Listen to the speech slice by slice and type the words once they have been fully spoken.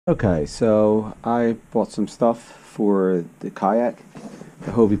Okay, so I bought some stuff for the kayak,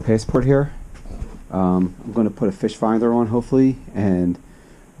 the Hobie Passport here. I'm going to put a fish finder on hopefully, and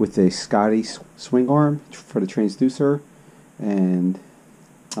with a Scotty swing arm for the transducer, and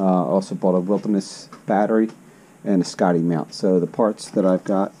also bought a Wilderness battery and a Scotty mount. So the parts that I've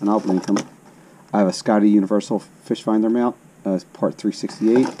got, and I'll link them. I have a Scotty Universal Fish Finder mount, part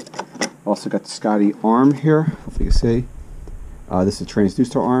 368. Also got the Scotty arm here, hopefully you can see. This is a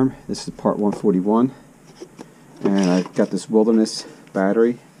transducer arm. This is part 141. And I got this Wilderness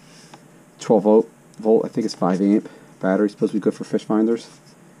battery, 12 volt, I think it's 5 amp battery, supposed to be good for fish finders,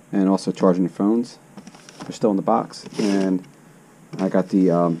 and also charging your phones. They're still in the box. And I got the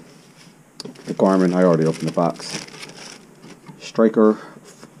Garmin. I already opened the box. Striker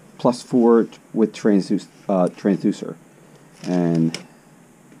Plus 4 with transducer, and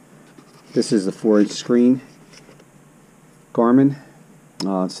this is a 4-inch screen. Garmin.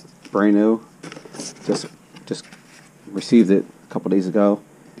 It's brand new. Just received it a couple days ago.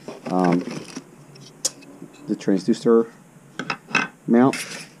 The transducer mount.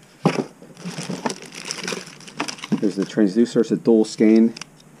 There's the transducer. It's a dual scan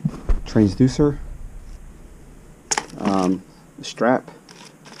transducer. The strap,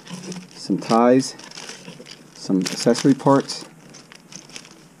 some ties, some accessory parts,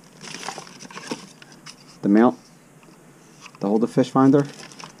 the mount to hold the fish finder,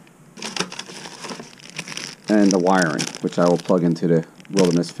 and the wiring, which I will plug into the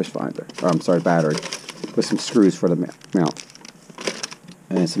Wilderness fish finder, or I'm sorry, battery, with some screws for the mount,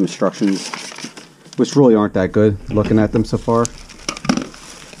 and some instructions, which really aren't that good looking at them so far.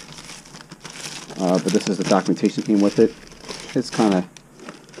 But this is the documentation came with it. It's kind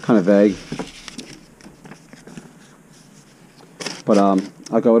of vague, but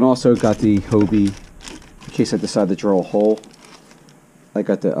I'll go and also got the Hobie in case I decide to drill a hole. I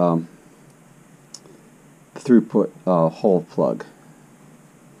got the throughput hole plug.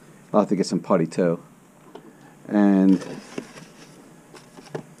 I'll have to get some putty too. And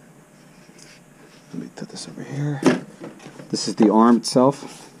let me put this over here. This is the arm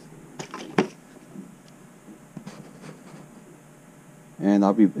itself. And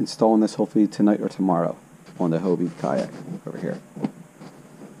I'll be installing this hopefully tonight or tomorrow on the Hobie Kayak over here.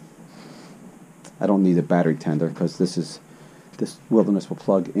 I don't need a battery tender because this Wilderness will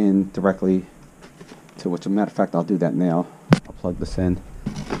plug in directly to, which, as a matter of fact, I'll do that now. I'll plug this in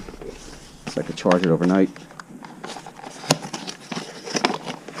so I can charge it overnight.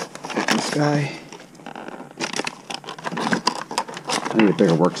 This guy. I need a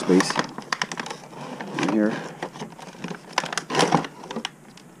bigger workspace in here.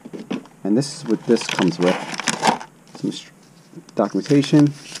 And this is what this comes with. Some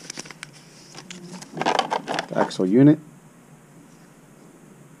documentation. The axle unit.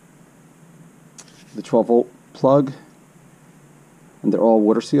 The 12 volt plug. And they're all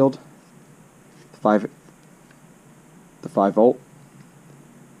water sealed. The 5 volt.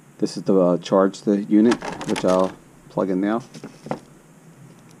 This is to charge the unit, which I'll plug in now.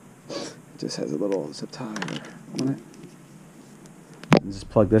 It just has a little zip tie on it. Just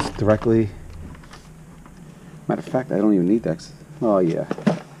plug this directly. Matter of fact, I don't even need that. Oh yeah.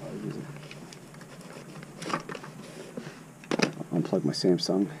 I'll unplug my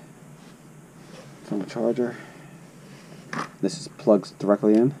Samsung phone charger. This is plugs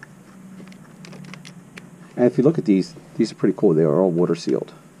directly in. And if you look at these are pretty cool. They are all water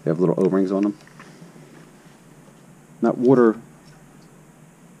sealed. They have little O-rings on them. Not water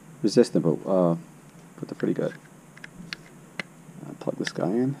resistant, but they're pretty good. Plug this guy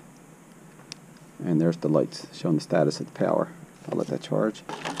in, and there's the lights showing the status of the power. I'll let that charge.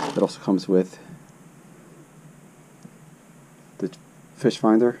 It also comes with the fish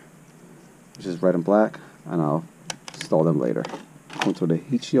finder, which is red and black, and I'll install them later. Comes with a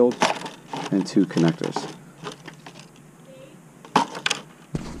heat shield and 2 connectors.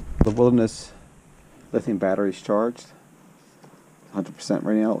 The Wilderness lithium battery is charged 100%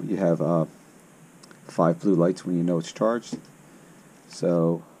 right now. You have 5 blue lights when you know it's charged.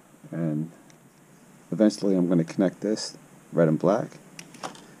 So, and eventually I'm going to connect this red and black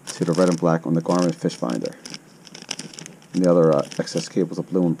to the red and black on the Garmin fish finder. And the other excess cables of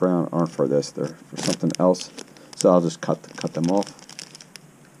blue and brown aren't for this, they're for something else. So I'll just cut them off.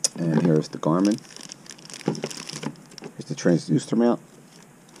 And here's the Garmin. Here's the transducer mount,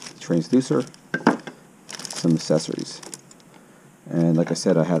 the transducer, some accessories. And like I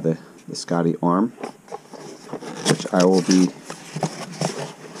said, I have the Scotty arm, which I will be.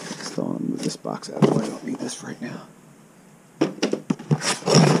 I'll move this box out of the way. I don't need this right now.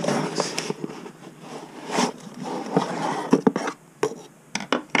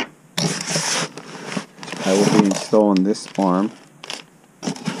 I will be installing this arm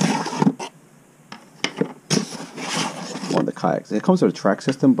on the kayaks. It comes with a track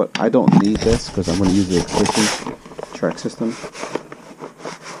system, but I don't need this because I'm going to use the existing track system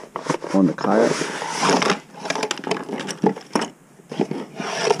on the kayak.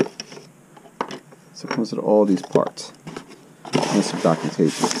 So it comes with all these parts and some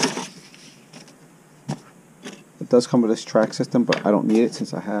documentation. It does come with this track system, but I don't need it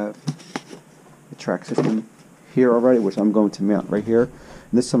since I have the track system here already, which I'm going to mount right here. And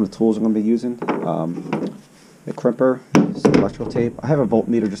this is some of the tools I'm going to be using. The crimper, some electrical tape. I have a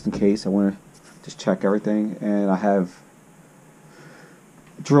voltmeter just in case. I want to just check everything. And I have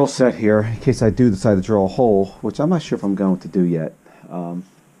a drill set here in case I do decide to drill a hole, which I'm not sure if I'm going to do yet.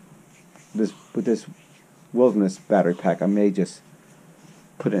 With this Wilderness battery pack, I may just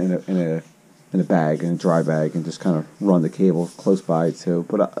put it in a bag, in a dry bag, and just kind of run the cable close by too.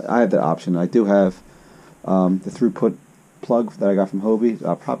 But I have the option. I do have the throughput plug that I got from Hobie.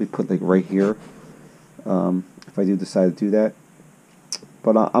 I'll probably put like right here if I do decide to do that.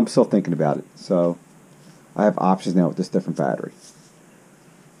 But I'm still thinking about it. So I have options now with this different battery.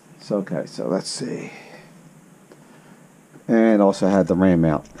 So okay, so let's see. And also I had the RAM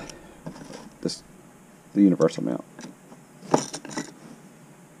mount, the universal mount.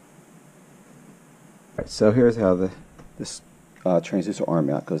 Alright, so here's how this transducer arm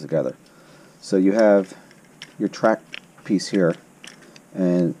mount goes together. So you have your track piece here,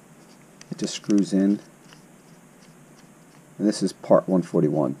 and it just screws in. And this is part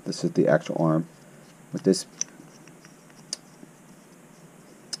 141. This is the actual arm with this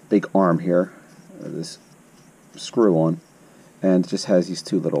big arm here, this screw on, and it just has these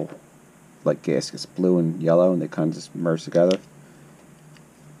two little like gaskets, blue and yellow, and they kind of just merge together.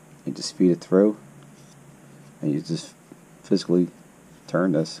 You just feed it through, and you just physically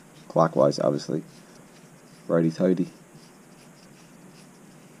turn this clockwise, obviously, righty-tighty.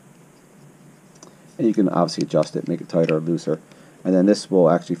 And you can obviously adjust it, make it tighter or looser. And then this will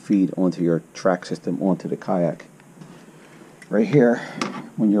actually feed onto your track system, onto the kayak. Right here,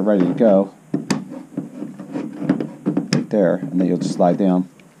 when you're ready to go, right there, and then you'll just slide down.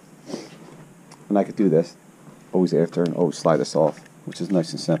 And I could do this always after and always slide this off, which is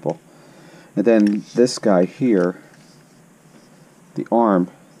nice and simple. And then this guy here, the arm,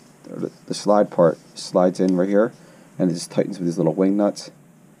 or the slide part, slides in right here, and it just tightens with these little wing nuts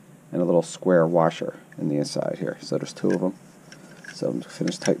and a little square washer in the inside here. So there's two of them. So I'm going to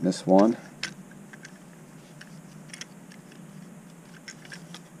finish tightening this one.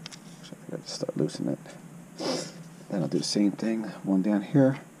 I got to start loosening it. Then I'll do the same thing, one down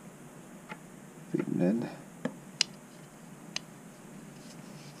here. Feeding in.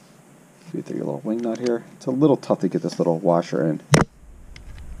 Feed through your little wing nut here. It's a little tough to get this little washer in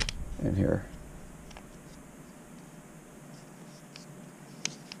here.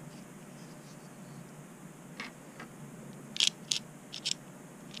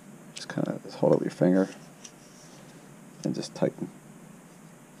 Just kind of just hold it with your finger and just tighten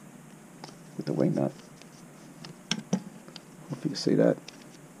with the wing nut. Hope you can see that.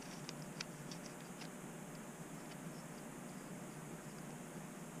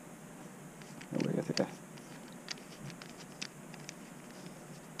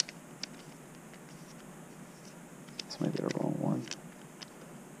 This might be the wrong one.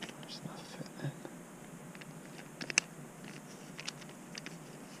 It's not fitting in.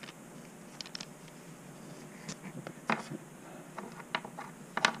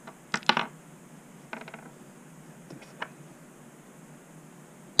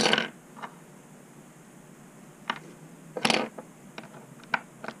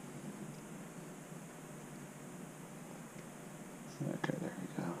 Okay, there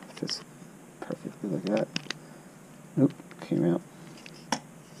we go. Fits perfectly like that. Oop, came out.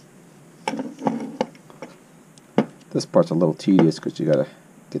 This part's a little tedious because you gotta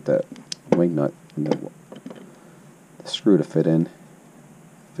get that wing nut and the screw to fit in.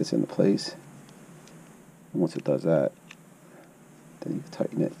 Fits into place. And once it does that, then you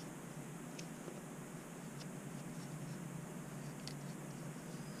tighten it.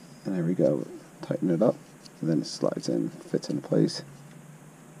 And there we go. Tighten it up, and then it slides in, fits into place.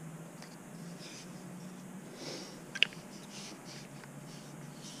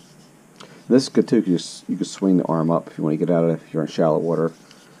 This is good too, because you can swing the arm up if you want to get out of it if you're in shallow water.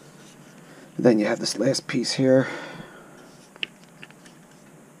 And then you have this last piece here,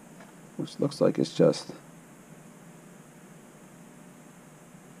 which looks like it's just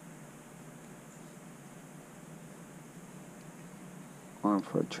arm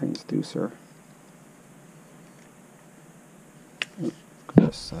for a transducer. Oop, go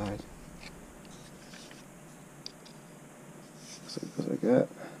this side. like that.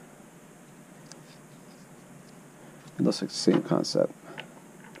 It looks like the same concept.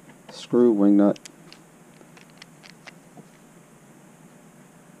 Screw, wing nut.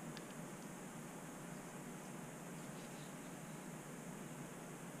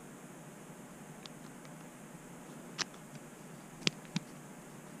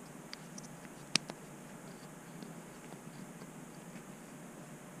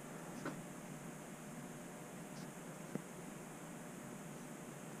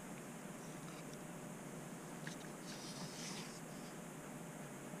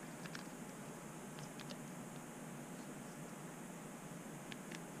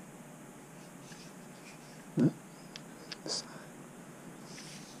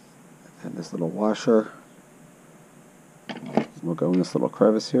 And this little washer will go in this little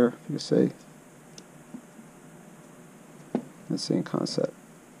crevice here, you see. The same concept.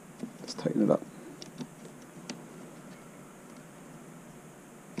 Let's tighten it up.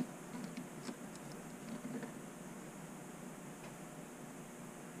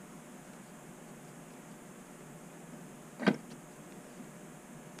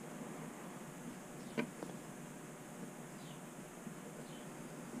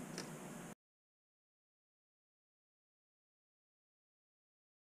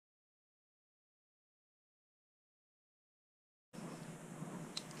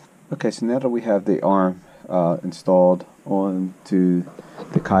 Okay, so now that we have the arm installed onto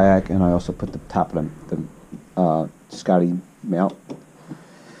the kayak, and I also put the top of the Scotty mount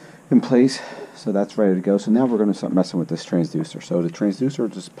in place, so that's ready to go. So now we're going to start messing with this transducer. So the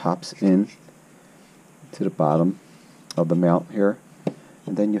transducer just pops in to the bottom of the mount here,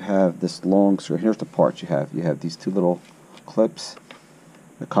 and then you have this long screw. Here's the parts you have. You have these two little clips,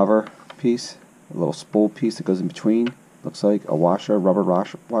 the cover piece, a little spool piece that goes in between. Looks like a washer, rubber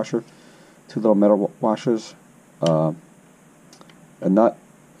washer, two little metal washers, a nut,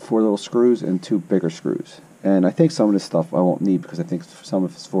 4 little screws, and 2 bigger screws. And I think some of this stuff I won't need, because I think some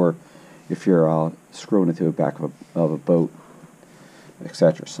of it's for if you're screwing into the back of a boat,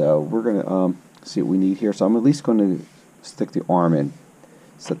 etc. So we're going to see what we need here. So I'm at least going to stick the arm in,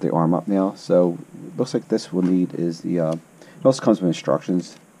 set the arm up now. So it looks like this we'll need is the, it also comes with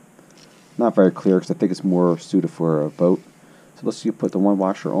instructions. Not very clear because I think it's more suited for a boat. So let's see, you put the one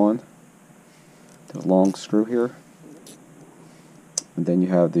washer on, the long screw here, and then you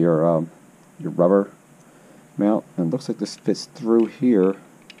have your rubber mount, and it looks like this fits through here.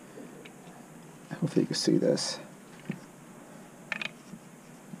 Hopefully you can see this.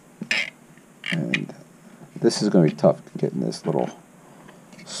 And this is going to be tough getting this little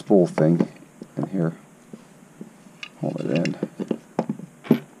spool thing in here. Hold it in.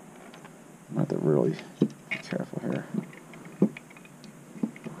 I have to really be careful here.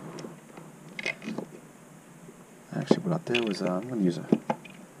 Actually, what I'll do is I'm going to use a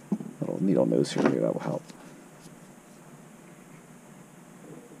little needle nose here. Maybe that will help.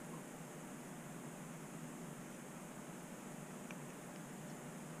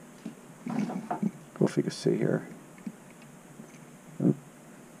 If you can see here. Oop.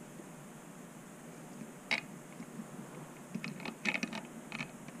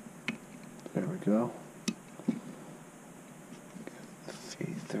 There we go.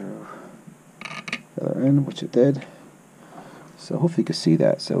 Feed through the other end, which it did. So hopefully you can see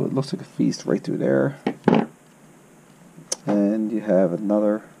that. So it looks like it feeds right through there. And you have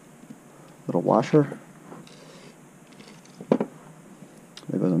another little washer that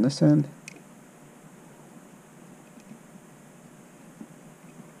goes on this end.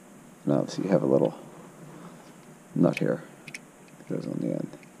 And obviously you have a little nut here that goes on the end.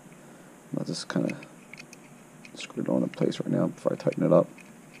 I'll just kind of screw it on in place right now before I tighten it up.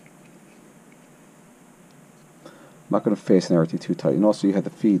 I'm not going to fasten everything too tight. And also you have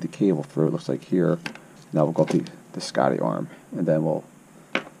to feed the cable through, it looks like here. Now we'll go to the Scotty arm, and then we'll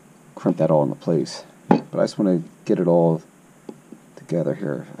crimp that all into place. But I just want to get it all together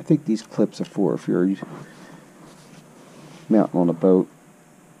here. I think these clips are for if you're mounting on a boat.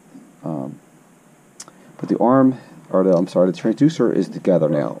 But the arm, or the, I'm sorry, the transducer is together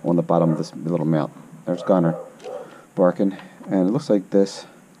now on the bottom of this little mount. There's Gunner barking, and it looks like this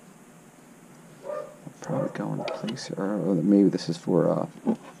will probably go into place here. Or maybe this is for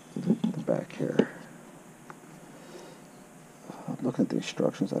the back here. Looking at the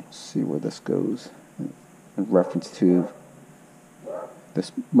instructions, I don't see where this goes in reference to.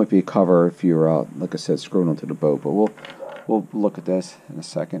 This might be a cover if you're, like I said, screwing onto the boat, but we'll look at this in a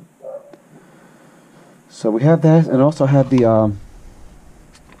second. So we have that, and also have the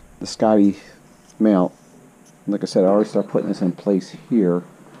Scotty mount. Like I said, I already start putting this in place here,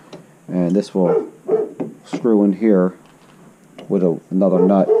 and this will screw in here with another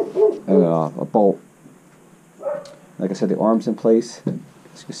nut and a bolt. Like I said, the arm's in place.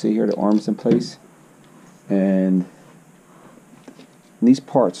 As you can see here, the arm's in place. And these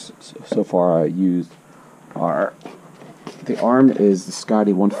parts so far I used are, the arm is the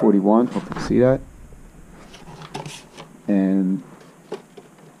Scotty 141. Hope you can see that. And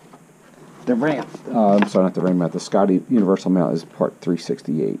the ramp, I'm sorry, not the ram mount, the Scotty universal mount is part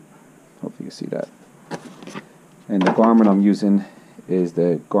 368. Hope you can see that. And the Garmin I'm using is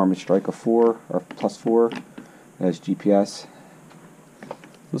the Garmin Striker 4 or Plus 4. It has GPS.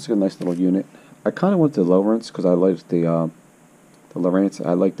 Looks like a nice little unit. I kind of went to Lowrance because I liked the Lowrance.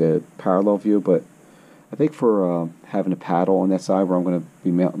 I like the parallel view, but I think for having a paddle on that side where I'm going to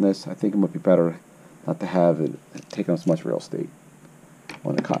be mounting this, I think it might be better not to have it taking up so much real estate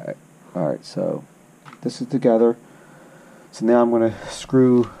on the kayak. Alright, so this is together. So now I'm going to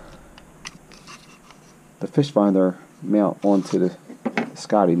screw the fish finder mount onto the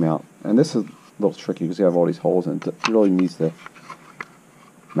Scotty mount. And this is a little tricky because you have all these holes and it really needs to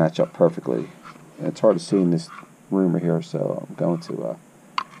match up perfectly. And it's hard to see in this room right here, so I'm going to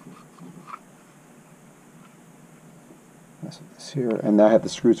mess with this here. And I have the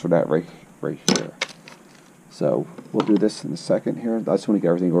screws for that right here. So we'll do this in a second here. I just want to get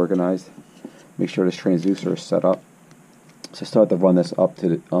everything organized. Make sure this transducer is set up. So start to run this up to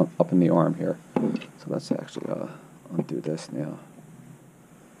the up in the arm here. So let's actually undo this now.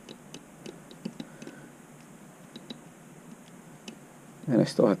 And I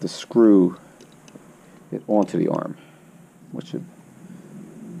still have to screw it onto the arm, which I'm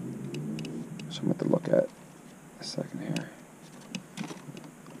going to look at a second here.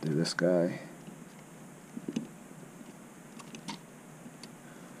 Do this guy.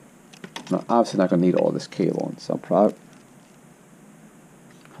 Now, obviously not going to need all this cable, and so I'm probably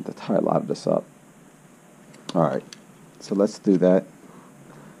have to tie a lot of this up. Alright, so let's do that.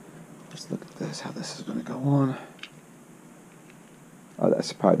 Let's look at this, how this is going to go on. Oh,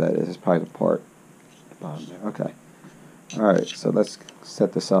 that's probably that is. It's probably the part at the bottom there. Okay. Alright, so let's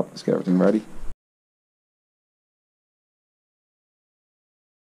set this up. Let's get everything ready.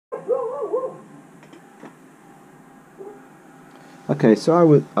 Okay,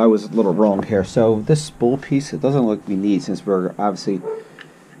 so I was a little wrong here. So this spool piece, it doesn't look like we need, since we're obviously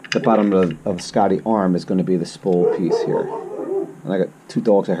the bottom of the Scotty arm is going to be the spool piece here. And I got two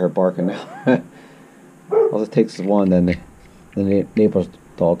dogs out here barking now. All it takes is one, then the neighbor's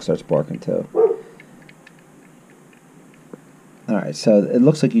dog starts barking too. Alright, so it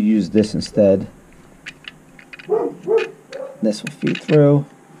looks like you use this instead. This will feed through.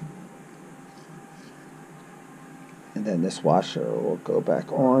 And then this washer will go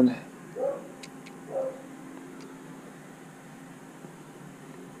back on.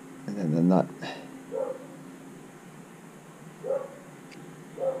 And then the nut.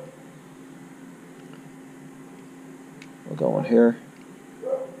 We'll go on here.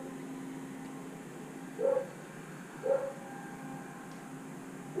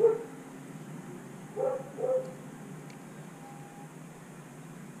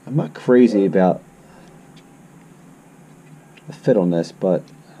 I'm not crazy about the fit on this, but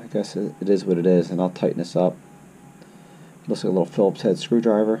I guess it is what it is, and I'll tighten this up. Looks like a little Phillips head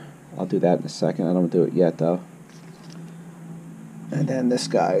screwdriver. I'll do that in a second. I don't do it yet though. And then this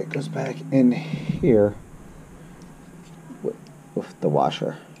guy goes back in here with the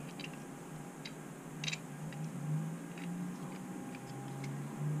washer.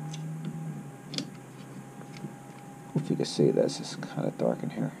 If you can see this, it's kind of dark in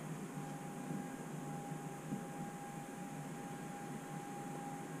here.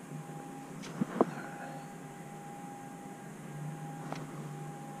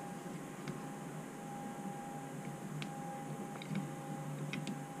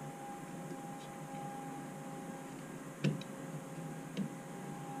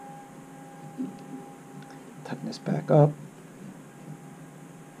 Tighten this back up.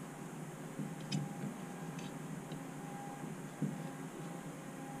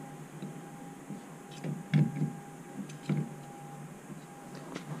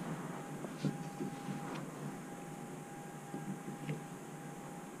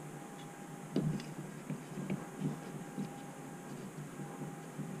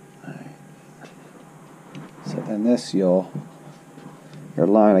 So then this, your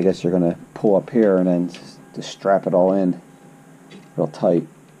line, I guess you're going to pull up here and then just strap it all in real tight.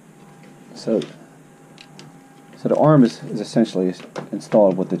 So the arm is essentially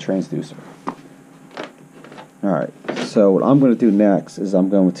installed with the transducer. Alright, so what I'm going to do next is I'm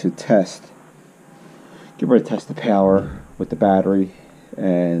going to test, get ready to test the power with the battery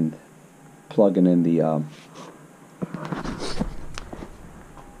and plugging in the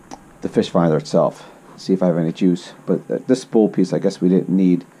fish finder itself. See if I have any juice. But this spool piece, I guess we didn't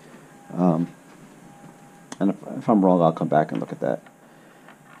need. And if I'm wrong, I'll come back and look at that.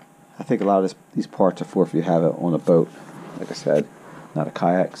 I think a lot of these parts are for if you have it on a boat, like I said, not a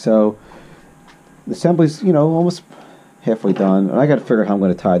kayak. So the assembly's, you know, almost halfway done, and I got to figure out how I'm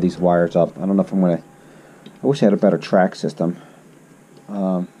going to tie these wires up. I don't know if I'm going to. I wish I had a better track system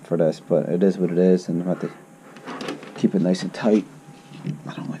for this, but it is what it is, and I'm going to have to keep it nice and tight.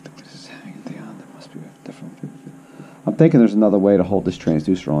 I don't like the way this is hanging down. There must be a different. I'm thinking there's another way to hold this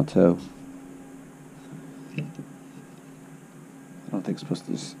transducer on too. I don't think it's supposed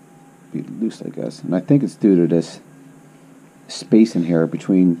to just be loose, I guess, and I think it's due to this space in here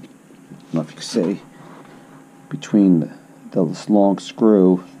between. I don't know if you can see between this long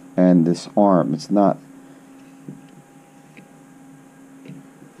screw and this arm. It's not.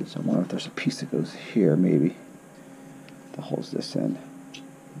 So I wonder if there's a piece that goes here, maybe, that holds this in.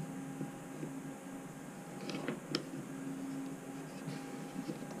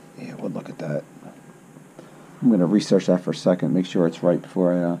 Yeah, we'll look at that. I'm going to research that for a second, make sure it's right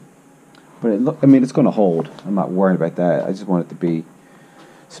before I. But I mean, it's going to hold. I'm not worried about that. I just want it to be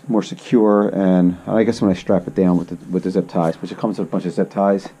more secure, and I guess when I strap it down with the zip ties, which it comes with a bunch of zip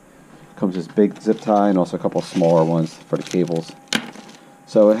ties. It comes with this big zip tie and also a couple of smaller ones for the cables.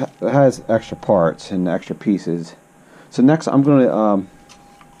 So it has extra parts and extra pieces. So next I'm going to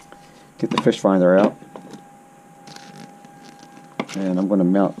get the fish finder out, and I'm going to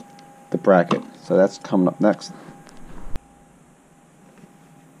mount the bracket. So that's coming up next.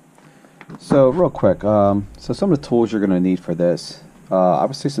 So real quick, so some of the tools you're going to need for this.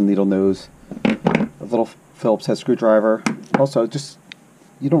 Obviously some needle nose, a little Phillips head screwdriver. Also, just,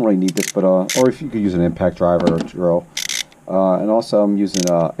 you don't really need this, but or if you could use an impact driver or drill. And also I'm using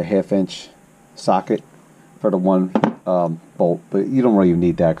a 1/2 inch socket for the one bolt, but you don't really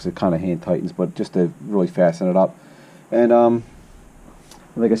need that because it kind of hand tightens, but just to really fasten it up. And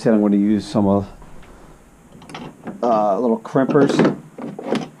like I said, I'm going to use some little crimpers,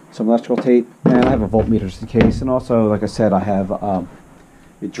 some electrical tape, and I have a voltmeter just in case. And also, like I said, I have a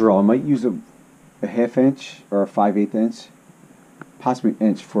drill. I might use a 1/2 inch or a 5/8 inch, possibly an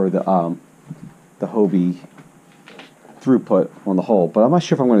inch for the Hobie throughput on the hole. But I'm not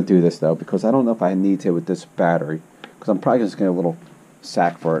sure if I'm going to do this though, because I don't know if I need to with this battery, because I'm probably just going to get a little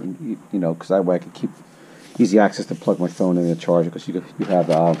sack for it, you know, because that way I can keep easy access to plug my phone in and charge it. Because you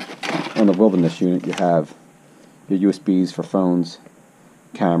have on the Wilderness unit, you have your USBs for phones,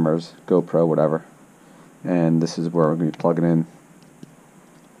 cameras, GoPro, whatever, and this is where we're going to be plugging in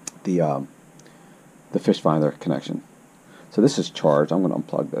the fish finder connection. So this is charged. I'm going to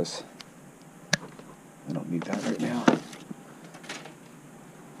unplug this. I don't need that right now.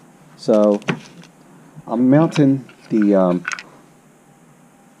 So I'm mounting the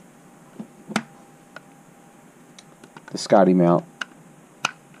Scotty mount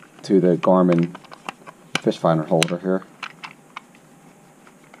to the Garmin fish finder holder here.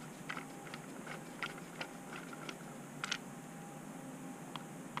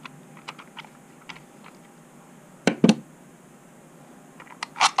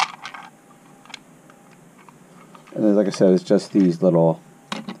 And like I said, it's just these little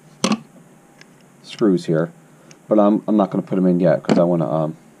screws here, but I'm not going to put them in yet because I want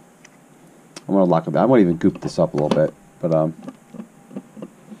to lock them down. I might even goop this up a little bit, but I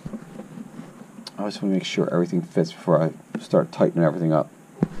just want to make sure everything fits before I start tightening everything up.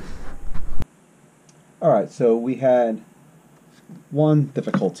 Alright, so we had one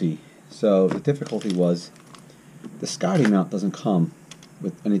difficulty. So the difficulty was the Scotty mount doesn't come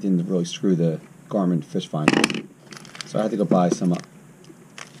with anything to really screw the Garmin fish finder. So I had to go buy some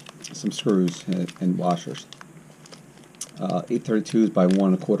screws and washers. 832s by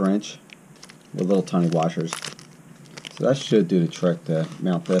 1 1/4 inch with little tiny washers. So that should do the trick to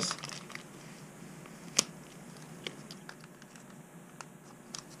mount this.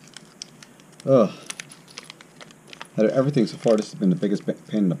 Ugh. Out of everything so far, this has been the biggest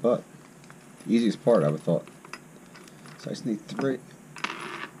pain in the butt. Easiest part, I would have thought. So I just need three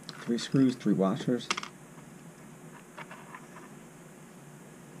screws, 3 washers.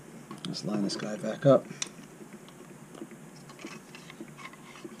 Let's line this guy back up.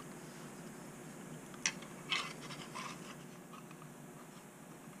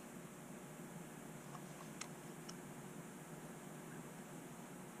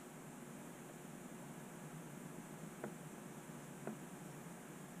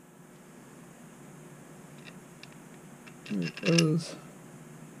 There it goes.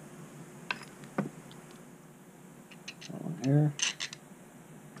 One here.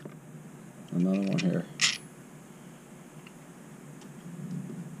 Another one here.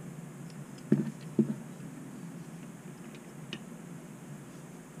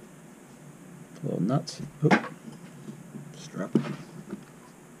 nuts. Oop. Strap.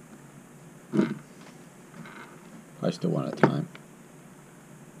 I still one at a time.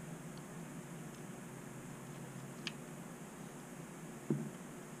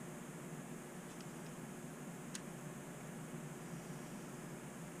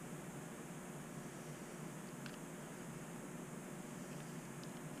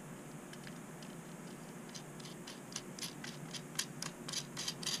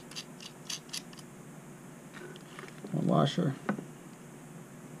 A washer.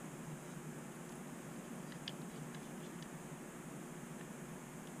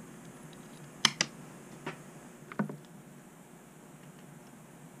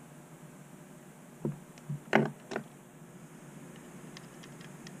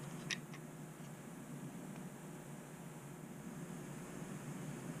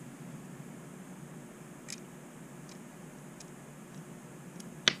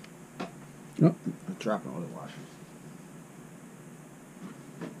 Oh, I'm dropping all the washers.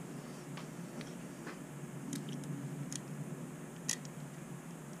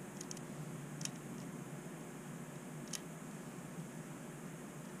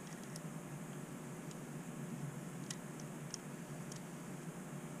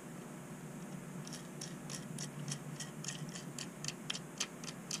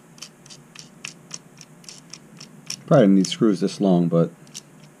 Probably didn't need screws this long, but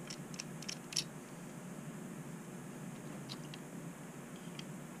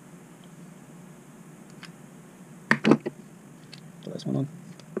the last one on.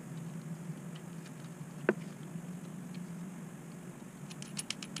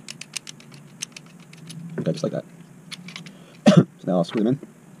 Okay, just like that. So now I'll screw them in.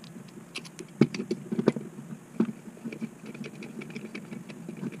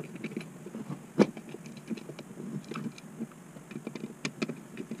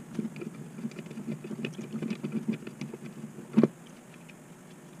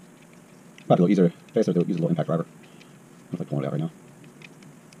 Probably a little easier, faster to use a low impact driver. I'm like pulling it out right now.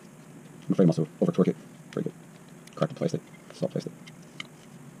 I'm afraid I'm also over torque it. Very good. Correct, placed it. Soft placed it.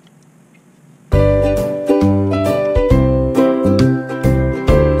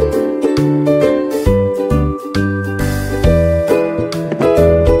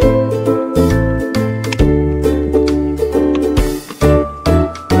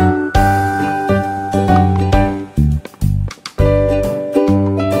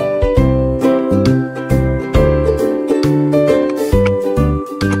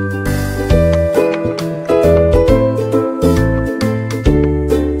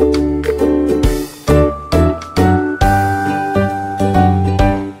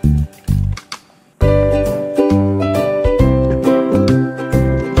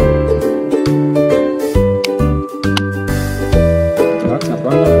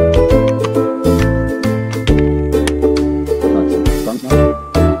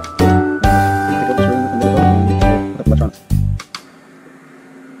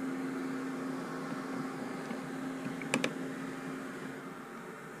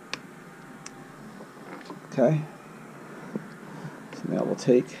 Okay, so now we'll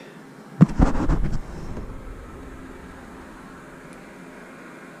take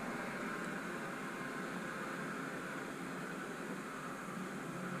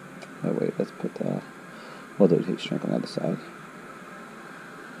oh wait, let's put the we'll do heat shrink on the other side.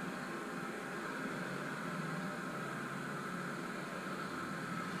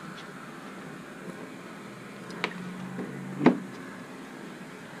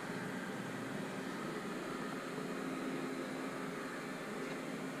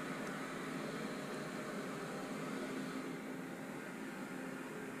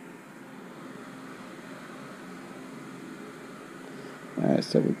 Alright,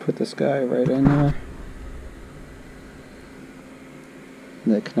 so we put this guy right in there.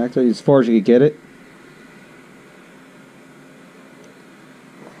 The connector, as far as you can get it.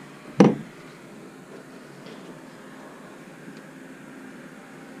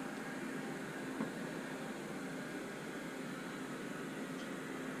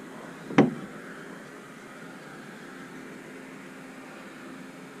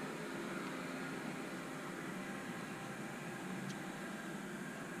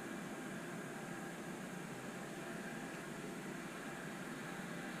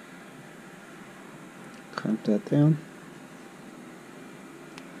 Clamp that down.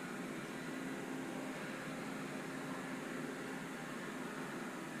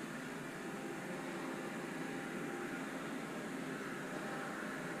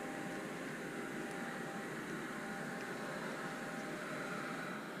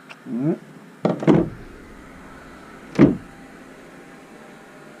 All right.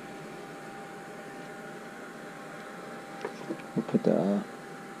 put the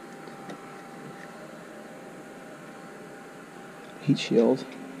heat shield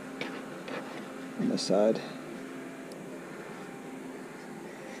on this side.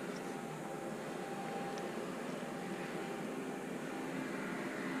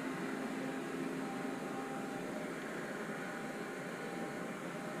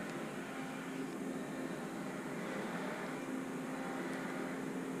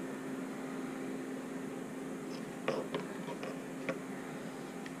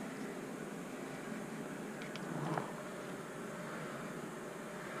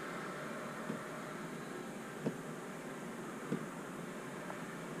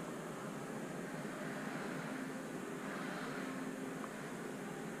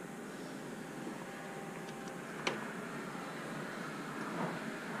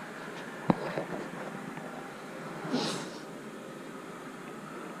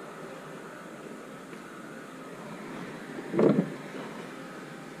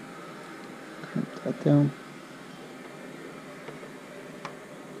 Crimp that down.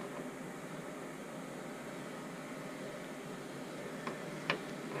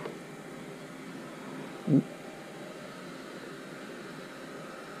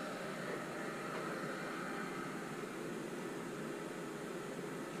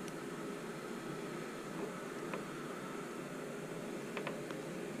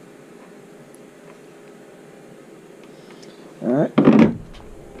 Alright,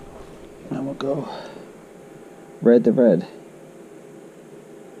 now we'll go red to red.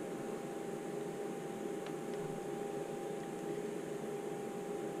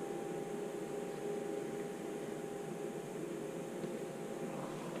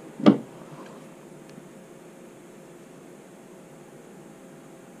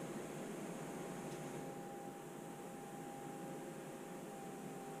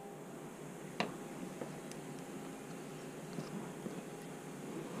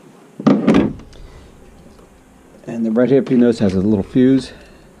 And the red here, if you notice, has a little fuse.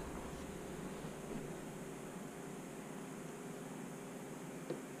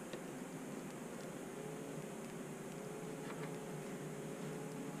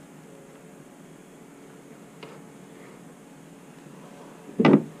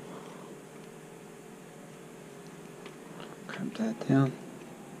 Crimp that down.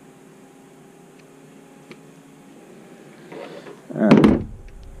 All right.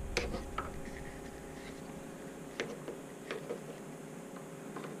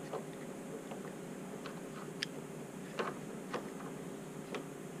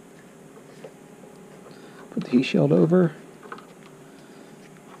 Put the heat shield over,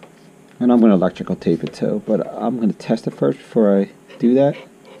 and I'm going to electrical tape it too, but I'm going to test it first before I do that.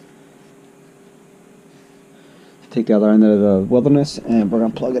 Take the other end of the Wilderness and we're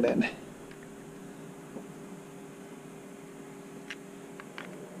going to plug it in.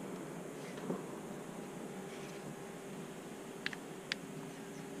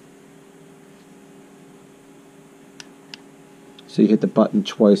 So you hit the button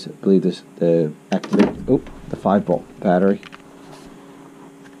twice, I believe this the activate the 5-volt battery.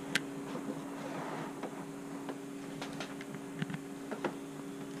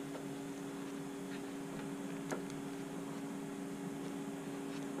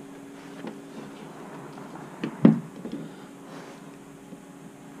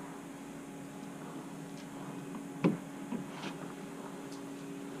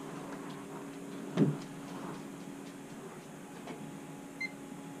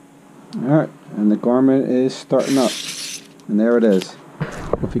 Alright, and the Garmin is starting up, and there it is.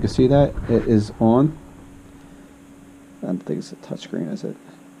 If you can see that, it is on. I don't think it's a touchscreen, is it?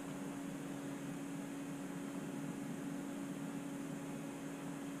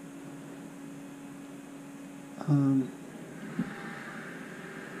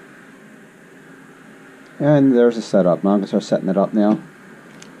 And there's a setup. Now I'm going to start setting it up now.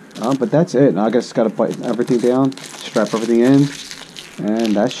 But that's it. Now I just got to button everything down, strap everything in,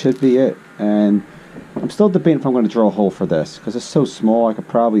 and that should be it. And I'm still debating if I'm going to drill a hole for this, because it's so small I could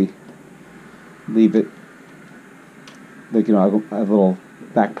probably leave it, like, you know, I have a little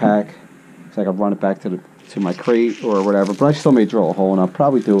backpack, so I can run it back to my crate or whatever. But I still may drill a hole, and I'll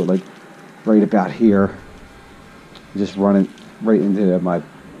probably do it like right about here. Just run it right into my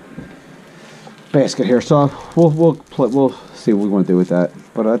basket here. So we'll see what we want to do with that.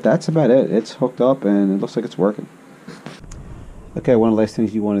 But that's about it. It's hooked up and it looks like it's working. Okay, one of the last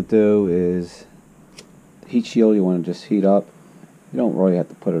things you want to do is the heat shield. You want to just heat up. You don't really have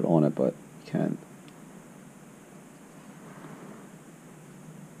to put it on it, but you can.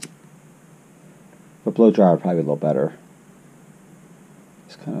 But blow dryer probably a little better.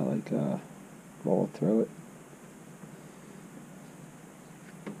 Just kind of like roll it through it.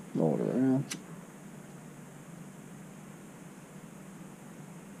 roll it around.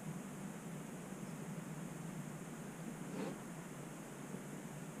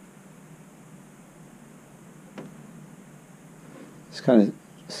 This kind of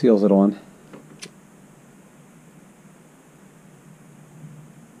seals it on.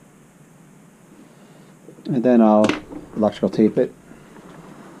 And then I'll electrical tape it.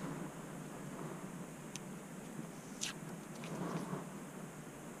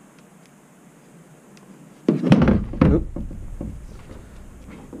 Oop.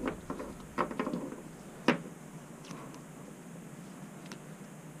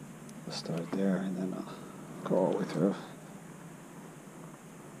 I'll start there and then I'll go all the way through.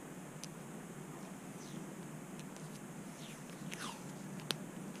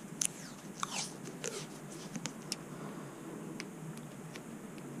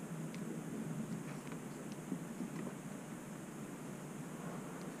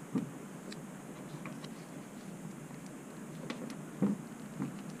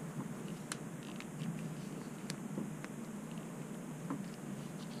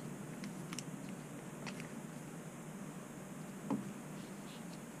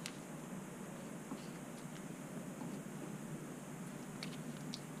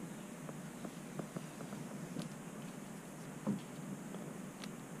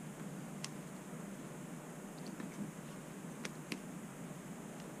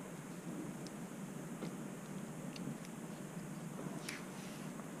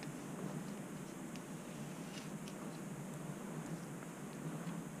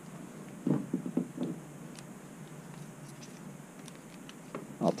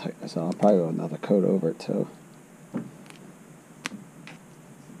 I'll tighten this up. I'll probably go another coat over it too.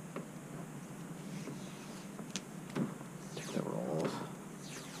 Take the roll off.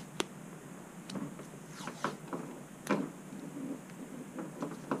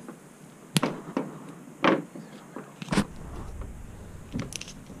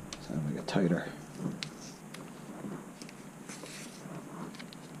 So we get tighter.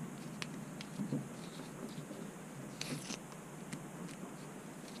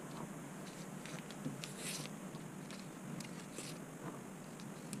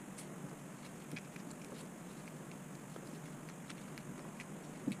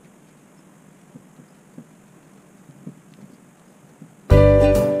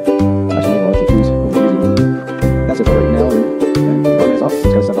 That's it for right now, and run this up. It's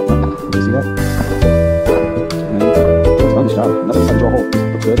got to set up front. You see that? And it's done this job. Nothing inside the draw hole.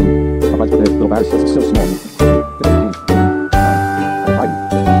 Looks good. I'll probably put the little battery. It's still small.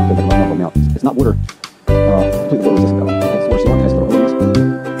 It's not water. Completely water resistant though. It's water sealant. It has little holes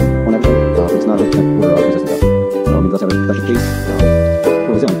on everything. It's not water resistant though. So, I mean, it does have a special case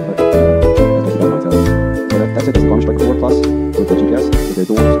for resilient, but that's what you got to know. So that's it. This is Garmin Striker Plus with the GPS, with the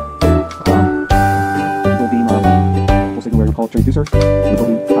dual beam full signal we're going to call transducer.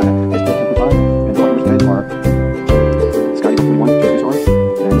 Hobie Kayak.